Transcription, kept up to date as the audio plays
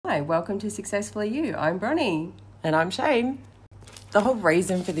Hi, welcome to Successfully You. I'm Bronnie. And I'm Shane. The whole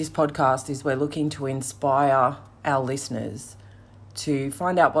reason for this podcast is we're looking to inspire our listeners to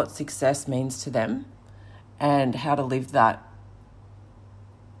find out what success means to them and how to live that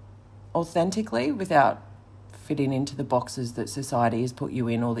authentically without fitting into the boxes that society has put you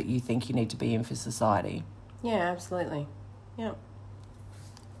in or that you think you need to be in for society. Yeah, absolutely. Yeah.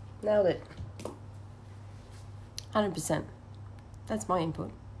 Nailed it. 100%. That's my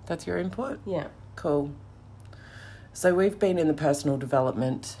input. That's your input? Yeah. Cool. So we've been in the personal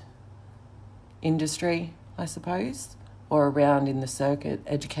development industry, I suppose, or around in the circuit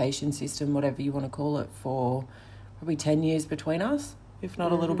education system, whatever you want to call it, for probably 10 years between us, if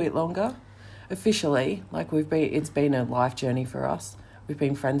not a little bit longer. Officially, it's been a life journey for us. We've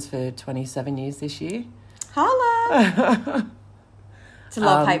been friends for 27 years this year. Holla! It's a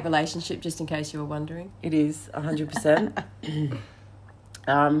love-hate relationship, just in case you were wondering. It is, 100%.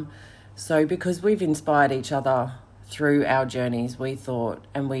 So because we've inspired each other through our journeys, we thought,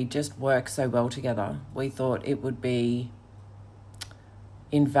 and we just work so well together, we thought it would be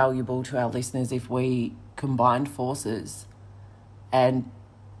invaluable to our listeners if we combined forces and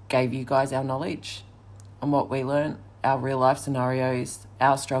gave you guys our knowledge and what we learned, our real life scenarios,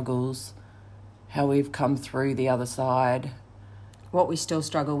 our struggles, how we've come through the other side. What we still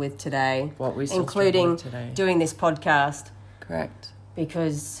struggle with today. Including doing this podcast. Correct.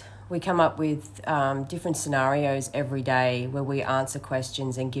 Because we come up with different scenarios every day where we answer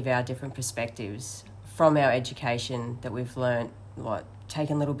questions and give our different perspectives from our education that we've learnt,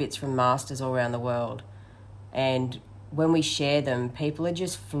 taken little bits from masters all around the world. And when we share them, people are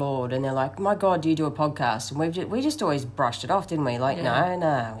just floored and they're like, my God, do you do a podcast? And we just always brushed it off, didn't we? No, we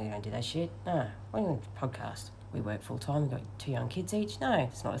don't do that shit. No, we don't do a podcast. We work full time, we've got 2 young kids each. No,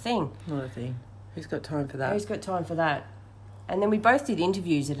 it's not a thing. Not a thing. Who's got time for that? Who's got time for that? And then we both did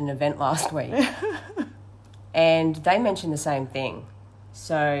interviews at an event last week. And they mentioned the same thing.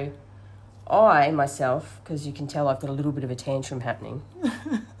 So I myself, because you can tell I've got a little bit of a tantrum happening,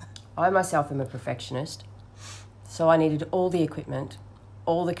 I myself am a perfectionist. So I needed all the equipment,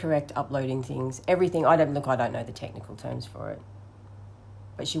 all the correct uploading things, everything. I don't know the technical terms for it.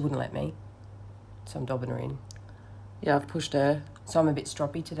 But she wouldn't let me. So I'm dobbing her in. Yeah, I've pushed her. So I'm a bit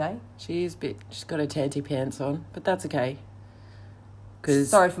stroppy today. She's got her tanty pants on, but that's okay.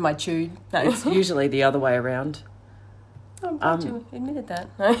 Sorry for my chew. It's usually the other way around. I'm glad you admitted that.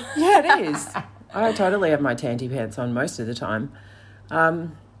 Yeah, it is. I totally have my tanty pants on most of the time.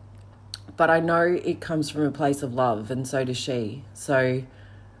 But I know it comes from a place of love, and so does she. So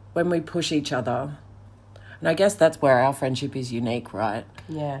when we push each other, and I guess that's where our friendship is unique, right?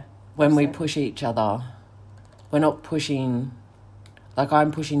 Yeah. When we push each other, we're not pushing,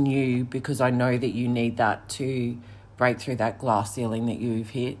 I'm pushing you because I know that you need that to break through that glass ceiling that you've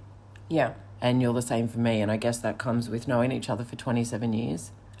hit. Yeah. And you're the same for me. And I guess that comes with knowing each other for 27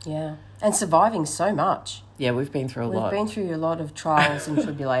 years. Yeah. And surviving so much. Yeah, we've been through a lot. We've been through a lot of trials and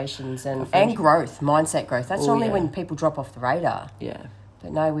tribulations and growth, mindset growth. That's normally when people drop off the radar. Yeah.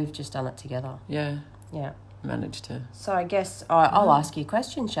 But no, we've just done it together. Yeah. Yeah. Managed to. So I guess I'll ask you a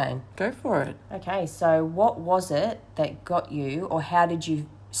question, Shane. Go for it. Okay, so what was it that got you, or how did you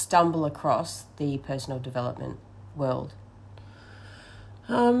stumble across the personal development world?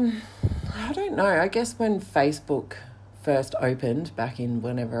 I don't know. I guess when Facebook first opened, back in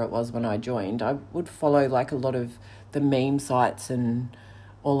whenever it was when I joined, I would follow a lot of the meme sites and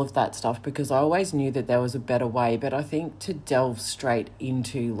all of that stuff because I always knew that there was a better way. But I think to delve straight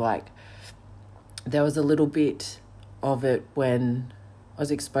into there was a little bit of it when I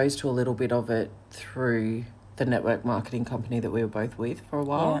was exposed to a little bit of it through the network marketing company that we were both with for a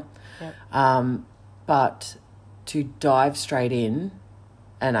while. Yeah. But to dive straight in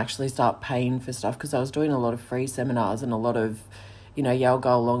and actually start paying for stuff, because I was doing a lot of free seminars and a lot of, I'll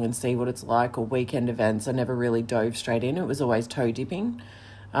go along and see what it's like, or weekend events. I never really dove straight in. It was always toe dipping.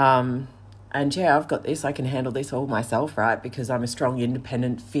 And I've got this, I can handle this all myself, right? Because I'm a strong,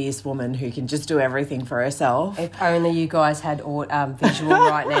 independent, fierce woman who can just do everything for herself. If only you guys had visual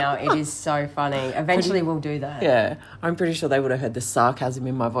right now. It is so funny. Eventually we'll do that. Yeah. I'm pretty sure they would have heard the sarcasm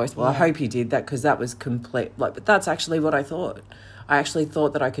in my voice. Well, yeah. I hope you did that, because that was complete. But that's actually what I thought. I actually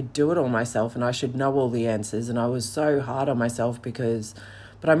thought that I could do it all myself and I should know all the answers. And I was so hard on myself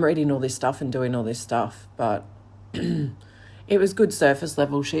but I'm reading all this stuff and doing all this stuff. But it was good surface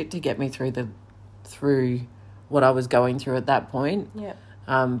level shit to get me through what I was going through at that point. Yeah.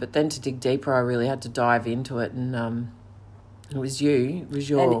 But then to dig deeper, I really had to dive into it, and it was your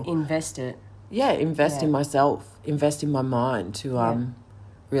and invest it. Yeah, invest in myself, invest in my mind to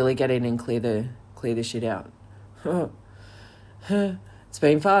really get in and clear the shit out. It's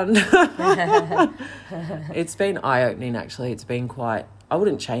been fun. It's been eye-opening, actually. It's been quite... I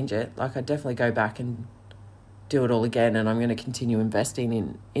wouldn't change it. Like, I'd definitely go back and do it all again, and I'm going to continue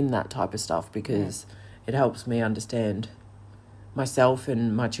investing in that type of stuff because it helps me understand myself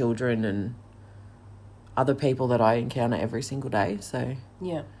and my children and other people that I encounter every single day. So,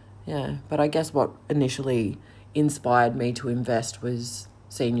 yeah. But I guess what initially inspired me to invest was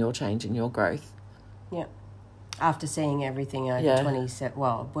seeing your change and your growth. Yeah. After seeing everything over 27...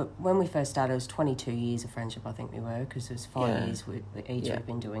 Well, when we first started, it was 22 years of friendship, I think we were, because it was 5 years we each have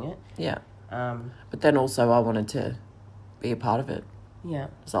been doing it. Yeah. But then also I wanted to be a part of it. Yeah.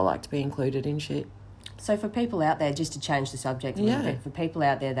 Because I like to be included in shit. So for people out there, just to change the subject a little bit, for people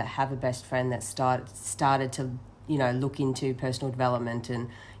out there that have a best friend that started to, look into personal development and,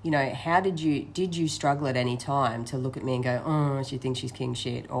 did you struggle at any time to look at me and go, oh, she thinks she's king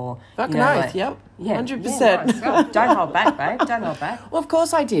shit, or... Fucking oath, yep, 100%. Yeah, nice. Oh, don't hold back, babe, don't hold back. Well, of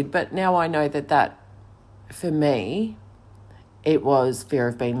course I did, but now I know that for me, it was fear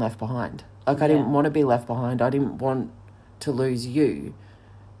of being left behind. Like, I didn't want to be left behind. I didn't want to lose you,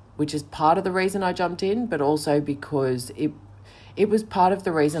 which is part of the reason I jumped in, but also because it was part of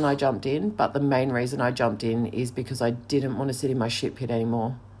the reason I jumped in, but the main reason I jumped in is because I didn't want to sit in my shit pit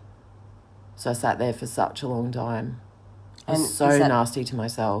anymore. So I sat there for such a long time. I was so nasty to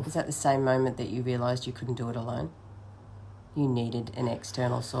myself. Is that the same moment that you realised you couldn't do it alone? You needed an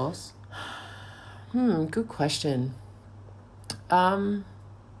external source? Good question.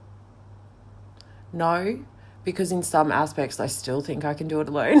 No, because in some aspects I still think I can do it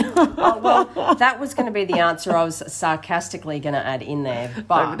alone. Well, that was going to be the answer I was sarcastically going to add in there.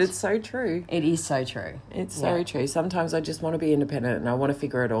 But it's so true. It is so true. It's so true. Sometimes I just want to be independent and I want to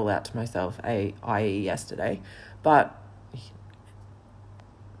figure it all out to myself, i.e. yesterday. But,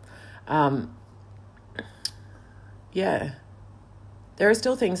 there are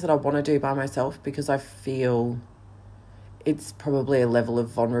still things that I want to do by myself because I feel it's probably a level of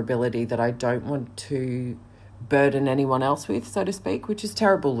vulnerability that I don't want to burden anyone else with, so to speak, which is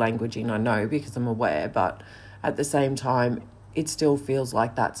terrible languaging, I know, because I'm aware, but at the same time, it still feels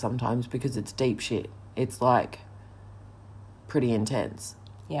like that sometimes because it's deep shit. It's like pretty intense.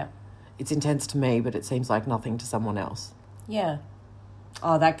 Yeah. It's intense to me, but it seems like nothing to someone else. Yeah.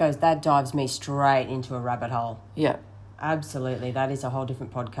 Oh, that dives me straight into a rabbit hole. Yeah. Absolutely. That is a whole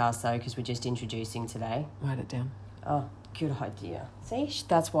different podcast, though, because we're just introducing today. Write it down. Oh, good idea. See,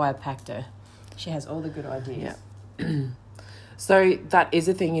 that's why I packed her. She has all the good ideas. Yeah. So that is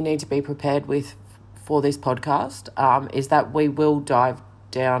a thing you need to be prepared with for this podcast, is that we will dive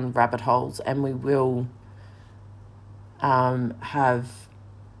down rabbit holes and we will have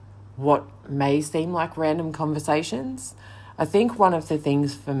what may seem like random conversations. I think one of the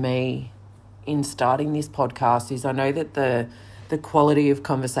things for me in starting this podcast is I know that the quality of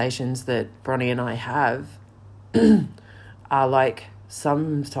conversations that Bronnie and I have are like,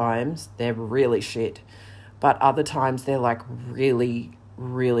 sometimes they're really shit, but other times they're like really,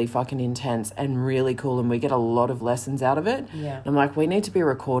 really fucking intense and really cool, and we get a lot of lessons out of it. Yeah. And I'm like, we need to be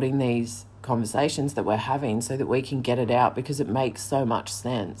recording these conversations that we're having so that we can get it out because it makes so much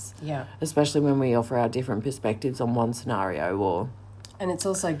sense. Yeah. Especially when we offer our different perspectives on one scenario or... And it's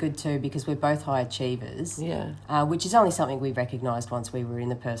also good too because we're both high achievers. Yeah. Which is only something we recognised once we were in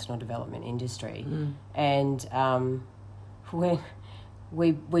the personal development industry. And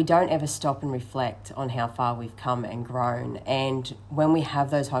we don't ever stop and reflect on how far we've come and grown. And when we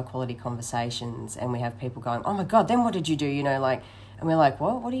have those high quality conversations and we have people going, oh my God, then what did you do? And we're like,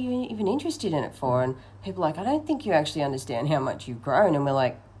 what are you even interested in it for? And people are like, I don't think you actually understand how much you've grown. And we're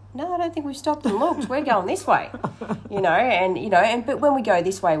like, no, I don't think we've stopped and looked. We're going this way, but when we go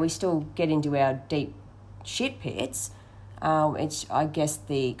this way, we still get into our deep shit pits. It's, I guess,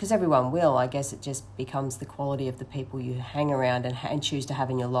 because everyone will, I guess it just becomes the quality of the people you hang around and choose to have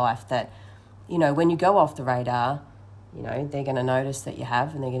in your life that, when you go off the radar, they're going to notice that you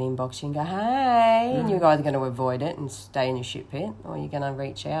have and they're going to inbox you and go, hey, and you're either going to avoid it and stay in your shit pit or you're going to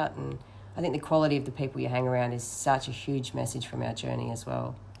reach out. And I think the quality of the people you hang around is such a huge message from our journey as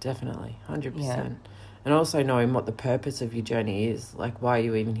well. Definitely, 100%. Yeah. And also knowing what the purpose of your journey is, like why are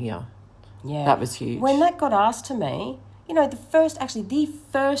you even here? Yeah. That was huge. When that got asked to me, the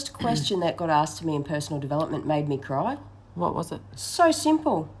first question that got asked to me in personal development made me cry. What was it? So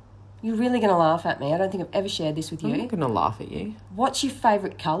simple. You're really going to laugh at me. I don't think I've ever shared this with you. I'm not going to laugh at you. What's your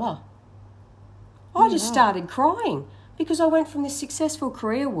favourite colour? I just started crying because I went from this successful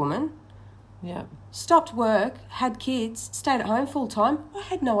career woman, stopped work, had kids, stayed at home full time. I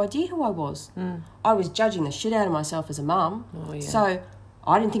had no idea who I was. I was judging the shit out of myself as a mum. Oh, yeah. So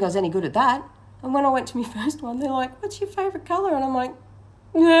I didn't think I was any good at that. And when I went to my first one, they're like, what's your favourite colour? And I'm like,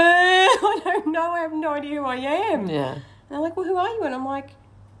 no, I don't know. I have no idea who I am. Yeah. And they're like, well, who are you? And I'm like,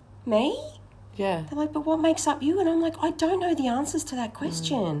 me? Yeah. They're like, but what makes up you? And I'm like, I don't know the answers to that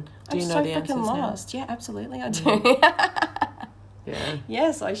question. Do you I'm know so the answers freaking now? lost. Yeah, absolutely I do. Yeah.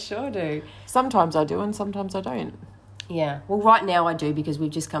 Yes, I sure do. Sometimes I do and sometimes I don't. Yeah. Well, right now I do, because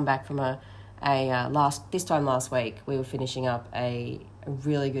we've just come back from this time last week, we were finishing up a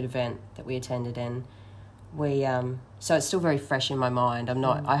really good event that we attended, and we so it's still very fresh in my mind.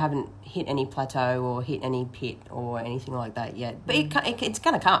 I haven't hit any plateau or hit any pit or anything like that yet, but it's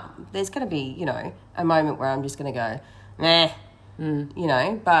going to come. There's going to be, you know, a moment where I'm just going to go, meh, you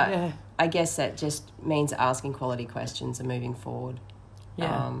know, but Yeah. I guess that just means asking quality questions and moving forward.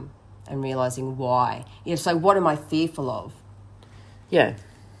 Yeah. And realising why. Yeah, so what am I fearful of? Yeah.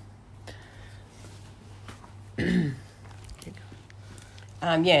 It's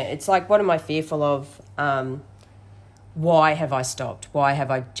like, what am I fearful of? Why have I stopped? Why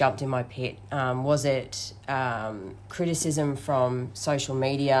have I jumped in my pit? Was it criticism from social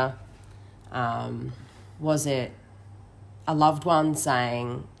media? Was it a loved one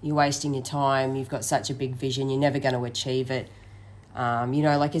saying, you're wasting your time, you've got such a big vision, you're never going to achieve it? You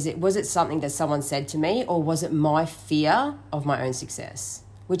know, like, was it something that someone said to me, or was it my fear of my own success?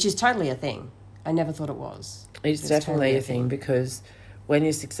 Which is totally a thing. I never thought it was. It's definitely totally a thing, because when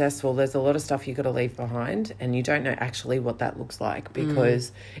you're successful, there's a lot of stuff you've got to leave behind, and you don't know actually what that looks like,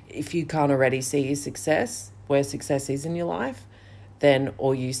 because if you can't already see your success, where success is in your life, then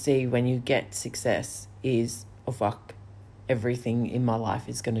all you see when you get success is, oh, fuck, everything in my life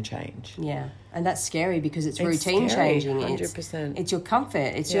is going to change. Yeah, and that's scary, because it's routine scary, changing. 100%. It's your comfort.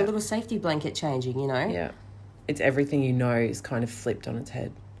 It's your little safety blanket changing, you know? Yeah. It's everything you know is kind of flipped on its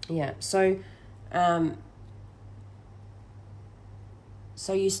head. Yeah, so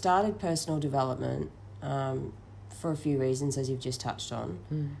you started personal development for a few reasons, as you've just touched on.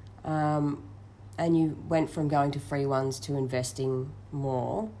 And you went from going to free ones to investing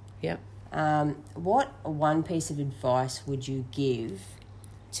more. Yep. What one piece of advice would you give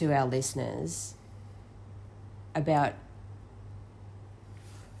to our listeners about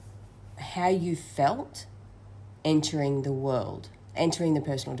how you felt entering the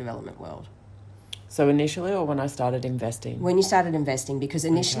personal development world? So initially, or when I started investing? When you started investing, because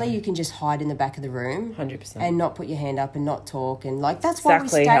initially you can just hide in the back of the room 100%. and not put your hand up and not talk, and like that's exactly why we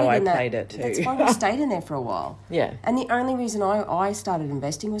stayed how I in that. played it too. That's why we stayed in there for a while. Yeah. And the only reason I started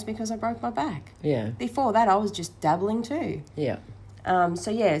investing was because I broke my back. Yeah. Before that, I was just dabbling too. Yeah.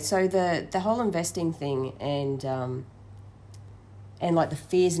 So the whole investing thing and like the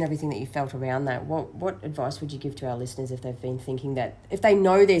fears and everything that you felt around that, what advice would you give to our listeners if they've been thinking that, if they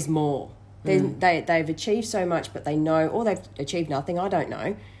know there's more? They've achieved so much, but they know, or they've achieved nothing, I don't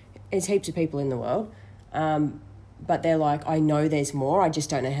know. There's heaps of people in the world. But they're like, I know there's more, I just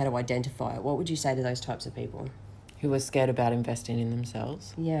don't know how to identify it. What would you say to those types of people? Who are scared about investing in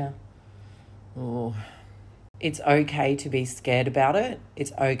themselves? Yeah. Oh, it's okay to be scared about it.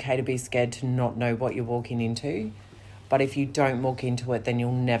 It's okay to be scared to not know what you're walking into. But if you don't walk into it, then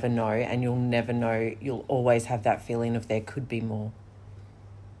you'll never know, and you'll always have that feeling of there could be more.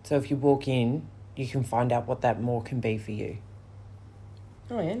 So if you walk in, you can find out what that more can be for you.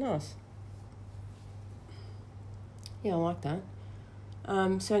 Oh, yeah, nice. Yeah, I like that.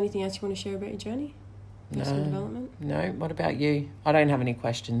 So anything else you want to share about your journey? Personal development? No, what about you? I don't have any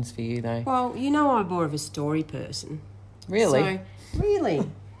questions for you, though. Well, you know, I'm more of a story person. Really?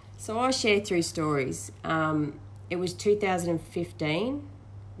 So I share through stories. It was 2015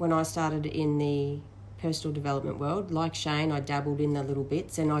 when I started in the personal development world. Like Shane, I dabbled in the little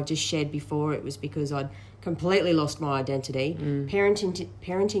bits, and I just shared before, it was because I'd completely lost my identity.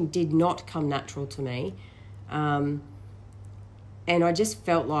 Parenting did not come natural to me. And I just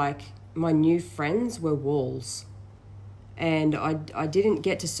felt like my new friends were walls. And I didn't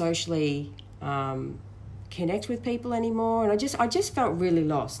get to socially connect with people anymore. And I just felt really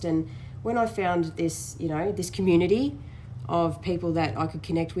lost. And when I found this, this community of people that I could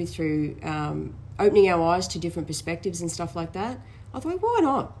connect with through opening our eyes to different perspectives and stuff like that, I thought, why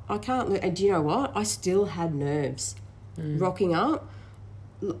not? I can't. And do you know what? I still had nerves rocking up.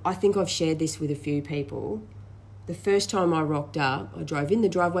 I think I've shared this with a few people. The first time I rocked up, I drove in the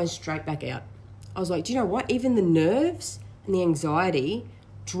driveway and straight back out. I was like, do you know what? Even the nerves and the anxiety,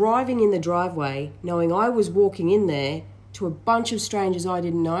 driving in the driveway, knowing I was walking in there to a bunch of strangers I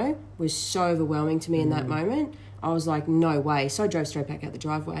didn't know, was so overwhelming to me in that moment. I was like, no way. So I drove straight back out the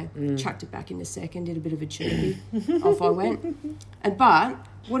driveway, chucked it back in a second, did a bit of a chirpy, off I went. But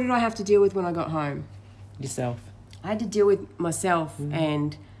what did I have to deal with when I got home? Yourself. I had to deal with myself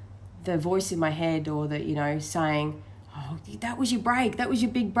and the voice in my head, or the, saying, oh, that was your break. That was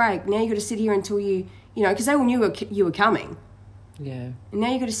your big break. Now you got to sit here until you know, because they all knew you were coming. Yeah. And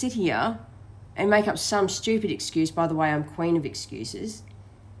now you got to sit here and make up some stupid excuse. By the way, I'm queen of excuses.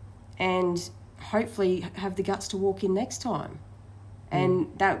 And hopefully have the guts to walk in next time. And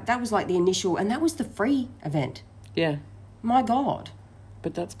that was like the initial, and that was the free event. Yeah. My God.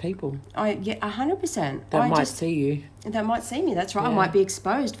 But that's people. 100%. That might see you. That might see me, that's right. Yeah. I might be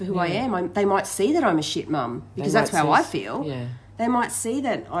exposed for who I am. They might see that I'm a shit mum, because that's how I feel. Yeah. They might see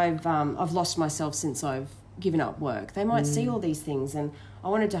that I've lost myself since I've given up work. They might see all these things, and I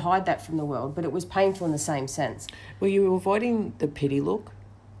wanted to hide that from the world, but it was painful in the same sense. Were you avoiding the pity look?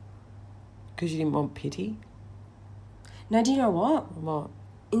 Because you didn't want pity? No, do you know what? What?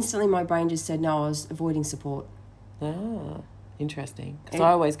 Instantly my brain just said, no, I was avoiding support. Ah, interesting. Because I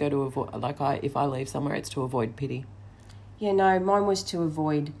always go to avoid, if I leave somewhere, it's to avoid pity. Yeah, no, mine was to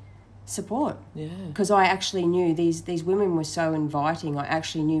avoid support. Yeah. Because I actually knew these women were so inviting. I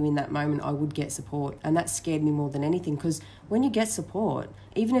actually knew in that moment I would get support, and that scared me more than anything, because when you get support,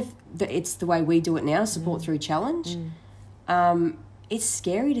 even if it's the way we do it now, support through challenge, it's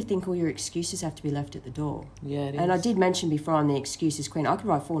scary to think all your excuses have to be left at the door. Yeah, it is. And I did mention before, I'm the excuses queen. I could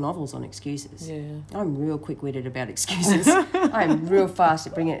write 4 novels on excuses. Yeah. I'm real quick-witted about excuses. I'm real fast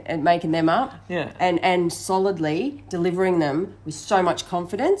at bringing it and making them up. Yeah. And solidly delivering them with so much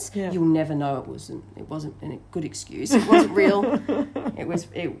confidence. Yeah. You'll never know it wasn't a good excuse. It wasn't real.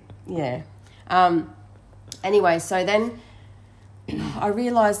 Yeah. Anyway, so then I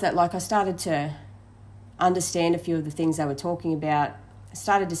realised that, like, I started to understand a few of the things they were talking about. I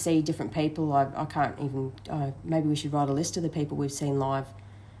started to see different people. I can't even... maybe we should write a list of the people we've seen live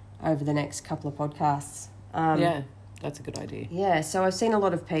over the next couple of podcasts. Yeah, that's a good idea. Yeah, so I've seen a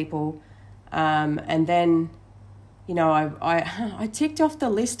lot of people. And then, you know, I ticked off the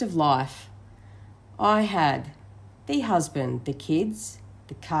list of life. I had the husband, the kids,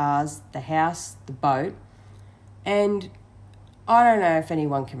 the cars, the house, the boat. And I don't know if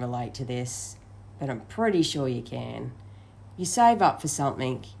anyone can relate to this, but I'm pretty sure you can. You save up for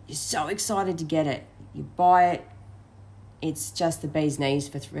something, you're so excited to get it, you buy it, it's just the bee's knees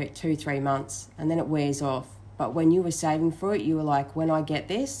for 2-3 months, and then it wears off. But when you were saving for it, you were like, when I get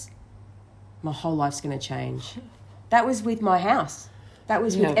this, my whole life's going to change. That was with my house. That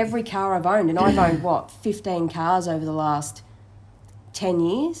was with every car I've owned, and I've owned, 15 cars over the last 10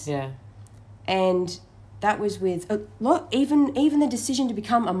 years? Yeah. And that was with, look, even the decision to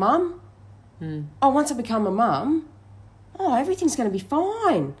become a mum. Oh, once I become a mum, everything's going to be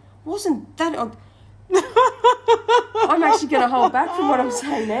fine. Wasn't that... I'm actually going to hold back from what I'm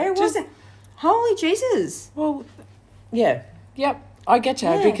saying there. Wasn't... Holy Jesus. Well, yeah. Yep. I get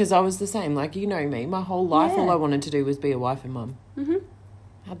you, because I was the same. Like, you know me. My whole life, all I wanted to do was be a wife and mum. Mm-hmm.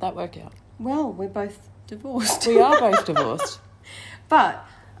 How'd that work out? Well, we're both divorced. We are both divorced. But,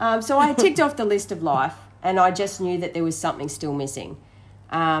 so I ticked off the list of life, and I just knew that there was something still missing.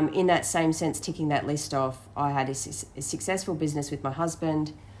 In that same sense, ticking that list off, I had a successful business with my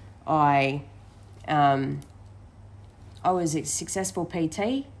husband. I was a successful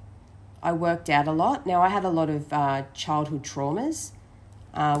PT. I worked out a lot. Now, I had a lot of childhood traumas,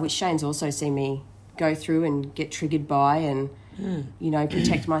 which Shane's also seen me go through and get triggered by and,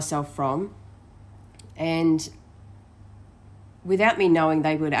 protect myself from. And without me knowing,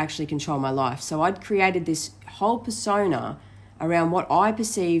 they would actually control my life. So I'd created this whole persona around what I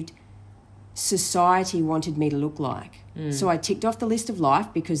perceived society wanted me to look like. So I ticked off the list of life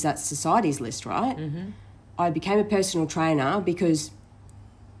because that's society's list, right? Mm-hmm. I became a personal trainer because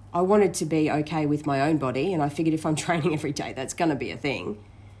I wanted to be okay with my own body, and I figured if I'm training every day, that's going to be a thing.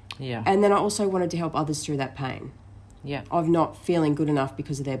 Yeah. And then I also wanted to help others through that pain. Yeah. Of not feeling good enough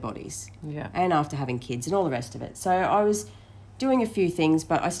because of their bodies. Yeah. And after having kids and all the rest of it. So I was doing a few things,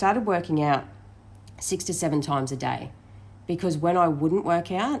 but I started working out 6 to 7 times a day. Because when I wouldn't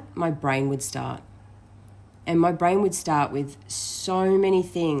work out, my brain would start. And my brain would start with so many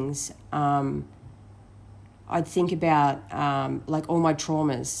things. I'd think about like all my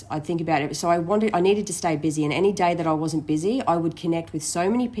traumas. I'd think about it. So I needed to stay busy. And any day that I wasn't busy, I would connect with so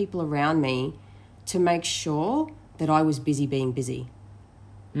many people around me to make sure that I was busy being busy.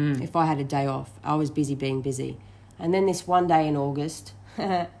 If I had a day off, I was busy being busy. And then this one day in August,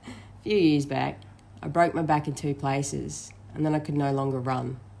 a few years back, I broke my back in 2 places, and then I could no longer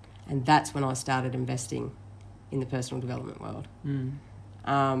run. And that's when I started investing in the personal development world.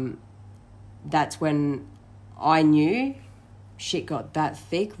 That's when I knew shit got that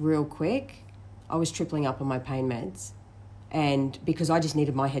thick real quick. I was tripling up on my pain meds, and because I just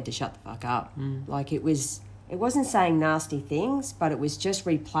needed my head to shut the fuck up. Like it was it wasn't saying nasty things, but it was just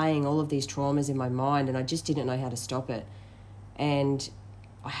replaying all of these traumas in my mind, and I just didn't know how to stop it. And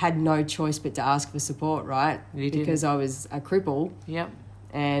I had no choice but to ask for support, right? Because I was a cripple. Yep.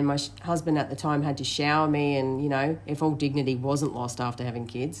 And my husband at the time had to shower me, and, you know, if all dignity wasn't lost after having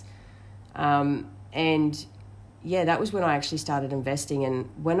kids. And, yeah, that was when I actually started investing. And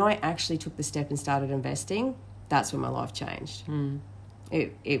when I actually took the step and started investing, that's when my life changed.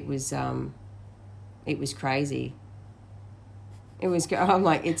 It was crazy. I'm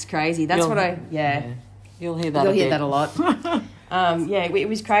like, it's crazy. That's yeah. You'll hear that a lot. It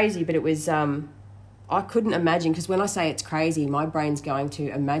was crazy, but it was, I couldn't imagine, because when I say it's crazy, my brain's going to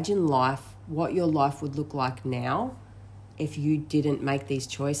imagine what your life would look like now if you didn't make these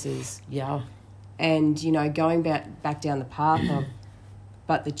choices. Yeah. And, you know, going back down the path of,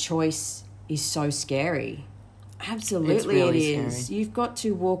 but the choice is so scary. Absolutely, it's really it is. scary. You've got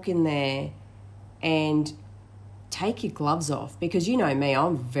to walk in there and take your gloves off, because you know me,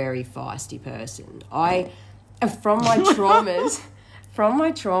 I'm a very feisty person. From my traumas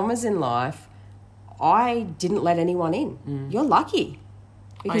in life, I didn't let anyone in. You're lucky,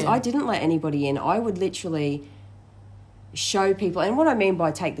 because I didn't let anybody in. I would literally show people, and what I mean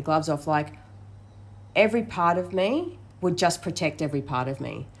by take the gloves off, like, every part of me would just protect every part of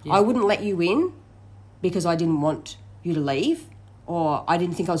me. Yeah. I wouldn't let you in because I didn't want you to leave, or I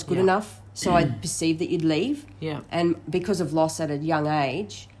didn't think I was good enough, so I perceived that you'd leave. Yeah. And because of loss at a young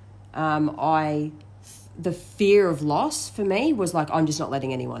age, the fear of loss for me was like, I'm just not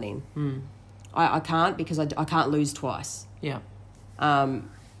letting anyone in. I can't, because I can't lose twice. Yeah.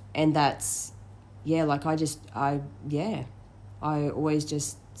 And that's, like I always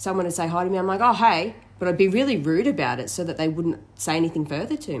just, someone would say hi to me, I'm like, oh, hey, but I'd be really rude about it so that they wouldn't say anything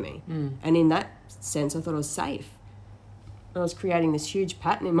further to me. And in that sense, I thought I was safe. I was creating this huge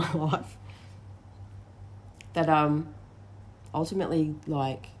pattern in my life that ultimately,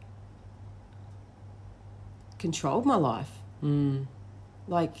 like, controlled my life.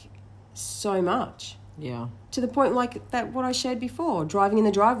 Like, so much. Yeah. To the point, like, that what I shared before, driving in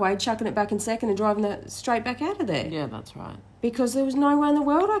the driveway, chucking it back in second and driving that straight back out of there. Yeah, that's right. Because there was no way in the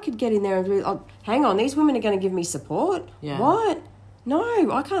world I could get in there and be, oh, hang on, these women are going to give me support? Yeah. What?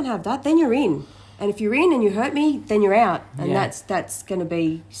 No, I can't have that. Then you're in. And if you're in and you hurt me, then you're out. And that's going to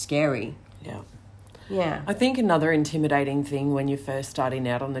be scary. Yeah. Yeah. I think another intimidating thing when you're first starting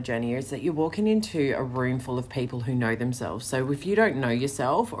out on the journey is that you're walking into a room full of people who know themselves. So if you don't know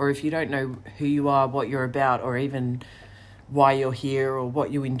yourself, or if you don't know who you are, what you're about, or even why you're here, or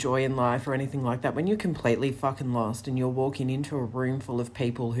what you enjoy in life, or anything like that, when you're completely fucking lost and you're walking into a room full of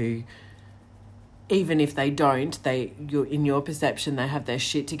people who, even if they don't, you're in your perception, they have their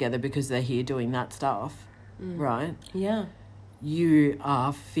shit together because they're here doing that stuff, right? Yeah. You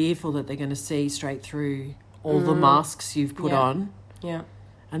are fearful that they're going to see straight through all the masks you've put on. Yeah.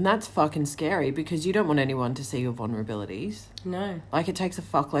 And that's fucking scary, because you don't want anyone to see your vulnerabilities. No. Like, it takes a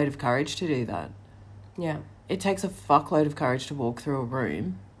fuckload of courage to do that. Yeah. It takes a fuckload of courage to walk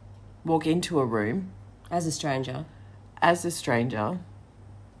into a room. As a stranger.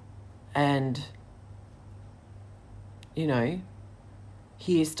 And, you know,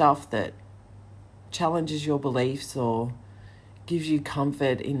 hear stuff that challenges your beliefs or gives you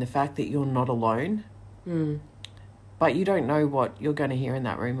comfort in the fact that you're not alone. But you don't know what you're going to hear in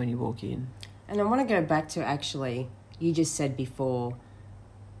that room when you walk in. And I want to go back to, actually, you just said before,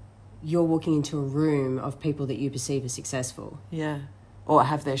 you're walking into a room of people that you perceive as successful. Yeah. Or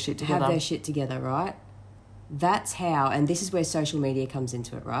have their shit together. Right? That's how, and this is where social media comes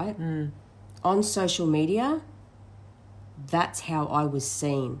into it, right? On social media, that's how I was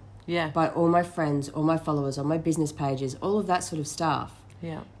seen. Yeah. By all my friends, all my followers, on my business pages, all of that sort of stuff.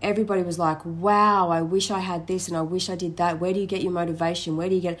 Yeah. Everybody was like, wow, I wish I had this and I wish I did that. Where do you get your motivation? Where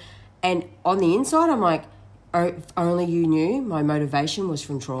do you get... And on the inside, I'm like, oh, if only you knew my motivation was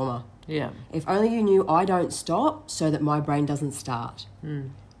from trauma. Yeah. If only you knew I don't stop so that my brain doesn't start.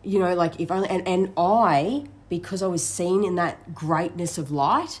 You know, like, if only... And I, because I was seen in that greatness of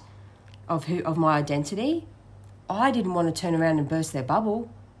light of my identity, I didn't want to turn around and burst their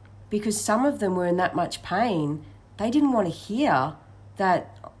bubble. Because some of them were in that much pain, they didn't want to hear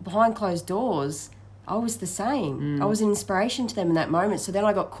that behind closed doors, I was the same. I was an inspiration to them in that moment. So then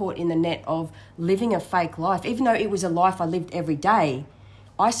I got caught in the net of living a fake life. Even though it was a life I lived every day,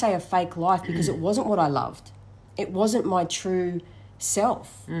 I say a fake life because it wasn't what I loved. It wasn't my true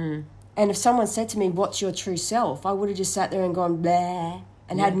self. And if someone said to me, what's your true self? I would have just sat there and gone, bleh,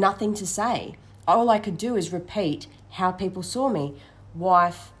 and had nothing to say. All I could do is repeat how people saw me.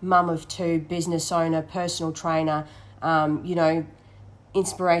 Wife, mum of two, business owner, personal trainer, you know,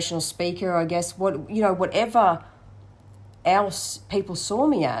 inspirational speaker, I guess, whatever else people saw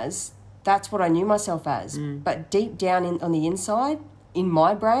me as, that's what I knew myself as. But deep down on the inside, in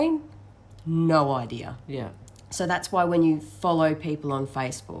my brain, no idea. Yeah. So that's why when you follow people on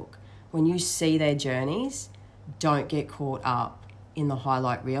Facebook, when you see their journeys, don't get caught up in the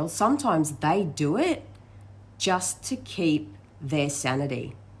highlight reel. Sometimes they do it just to keep their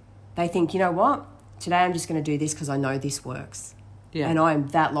sanity. They think, you know what? Today I'm just going to do this because I know this works. Yeah. And I'm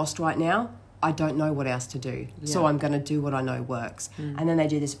that lost right now. I don't know what else to do. Yeah. So I'm going to do what I know works. And then they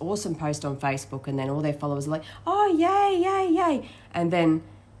do this awesome post on Facebook, and then all their followers are like, oh, yay, yay, yay. And then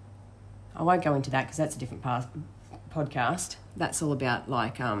I won't go into that because that's a different podcast. That's all about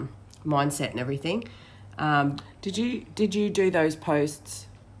like mindset and everything. Did you do those posts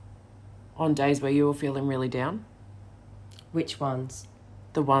on days where you were feeling really down? Which ones?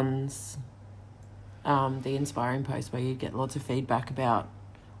 The ones, the inspiring posts where you get lots of feedback about,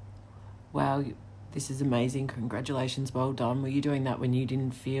 wow, this is amazing, congratulations, well done. Were you doing that when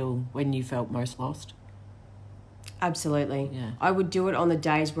you felt most lost? Absolutely. Yeah. I would do it on the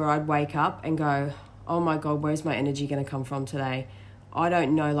days where I'd wake up and go, oh my God, where's my energy going to come from today? I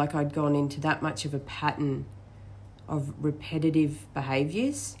don't know, like I'd gone into that much of a pattern of repetitive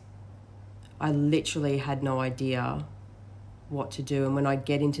behaviours. I literally had no idea what to do. And when I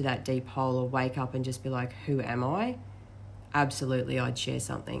get into that deep hole or wake up and just be like, who am I? Absolutely, I'd share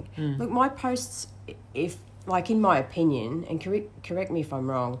something. Look, my posts, if like in my opinion, and correct me if I'm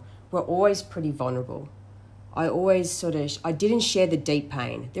wrong, were always pretty vulnerable. I always I didn't share the deep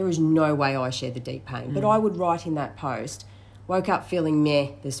pain. There is no way I shared the deep pain. But I would write in that post, woke up feeling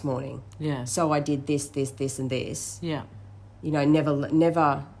meh this morning. Yeah. So I did this, and this. Yeah. You know,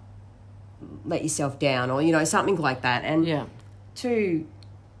 never let yourself down, or, you know, something like that. And to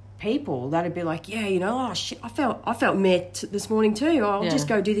people, that'd be like, yeah, you know, oh shit, I felt meh this morning too. I'll just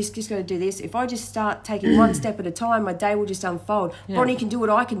go do this, just go do this. If I just start taking one step at a time, my day will just unfold. Yeah. Bronnie can do it,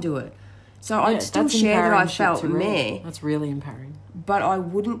 I can do it. So I'd still share that I felt meh. That's really empowering. But I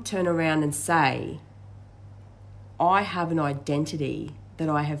wouldn't turn around and say, I have an identity that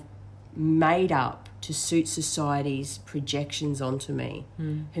I have made up to suit society's projections onto me,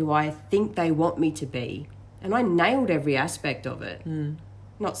 who I think they want me to be. And I nailed every aspect of it.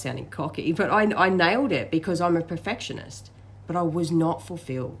 Not sounding cocky, but I nailed it because I'm a perfectionist. But I was not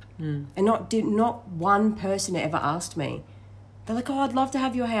fulfilled. And not one person ever asked me. They're like, oh, I'd love to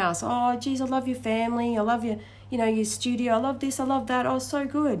have your house. Oh, geez, I love your family. I love your, you know, your studio. I love this. I love that. Oh, so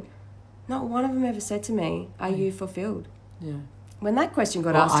good. Not one of them ever said to me, are you fulfilled? Yeah. When that question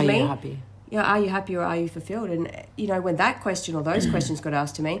got asked to me. Are you happy? Yeah, are you happy or are you fulfilled? And, you know, when that question or those questions got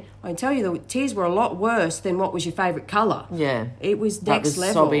asked to me, I can tell you the tears were a lot worse than what was your favourite colour. Yeah. It was next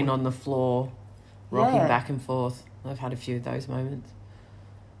level. Sobbing on the floor, rocking back and forth. I've had a few of those moments.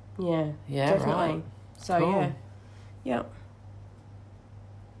 Yeah. Yeah, definitely. Right. So, cool. Yeah.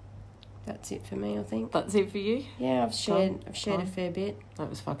 That's it for me, I think. That's it for you? Yeah, I've shared a fair bit. That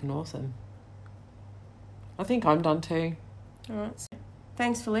was fucking awesome. I think I'm done too. All right. So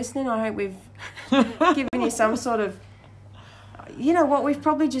thanks for listening. I hope we've given you some sort of... You know what? We've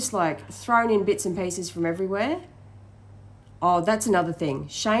probably just like thrown in bits and pieces from everywhere. Oh, that's another thing.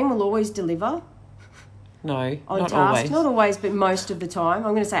 Shane will always deliver. No, on not task. Always. Not always, but most of the time.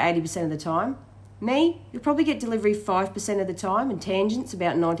 I'm going to say 80% of the time. Me, you'll probably get delivery 5% of the time, and tangents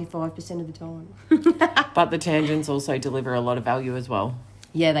about 95% of the time. But the tangents also deliver a lot of value as well.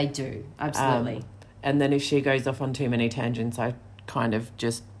 Yeah, they do. Absolutely. And then if she goes off on too many tangents, I kind of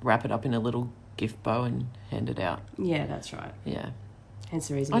just wrap it up in a little gift bow and hand it out. Yeah, that's right. Yeah. Hence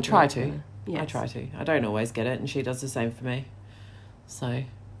the reason. I try to. Yes. I try to. I don't always get it, and she does the same for me. So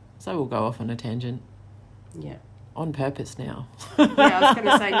we'll go off on a tangent. Yeah. On purpose now. Yeah, I was going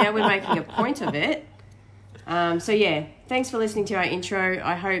to say, now we're making a point of it. So, yeah, thanks for listening to our intro.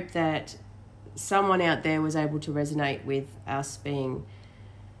 I hope that someone out there was able to resonate with us being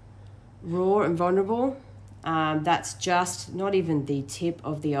raw and vulnerable. That's just not even the tip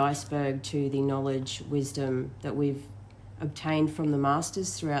of the iceberg to the knowledge, wisdom that we've obtained from the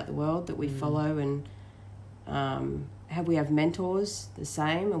masters throughout the world that we follow, and we have mentors the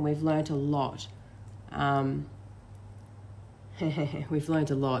same, and we've learnt a lot. We've learnt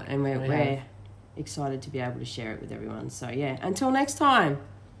a lot, and we're excited to be able to share it with everyone. So, yeah, until next time.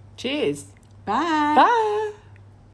 Cheers. Bye. Bye.